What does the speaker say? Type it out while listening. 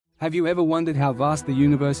Have you ever wondered how vast the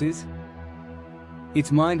universe is?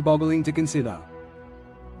 It's mind-boggling to consider.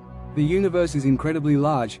 The universe is incredibly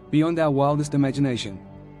large, beyond our wildest imagination.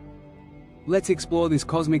 Let's explore this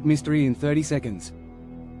cosmic mystery in 30 seconds.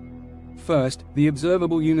 First, the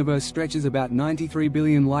observable universe stretches about 93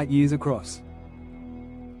 billion light-years across.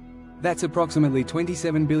 That's approximately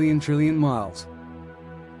 27 billion trillion miles.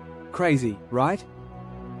 Crazy, right?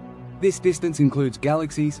 This distance includes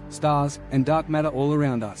galaxies, stars, and dark matter all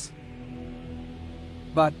around us.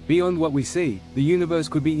 But, beyond what we see, the universe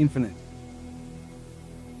could be infinite.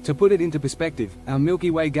 To put it into perspective, our Milky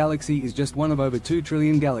Way galaxy is just one of over 2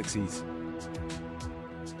 trillion galaxies.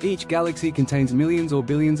 Each galaxy contains millions or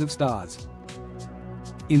billions of stars.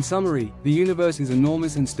 In summary, the universe is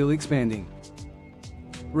enormous and still expanding.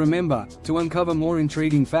 Remember, to uncover more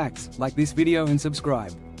intriguing facts, like this video and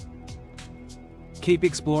subscribe. Keep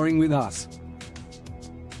exploring with us.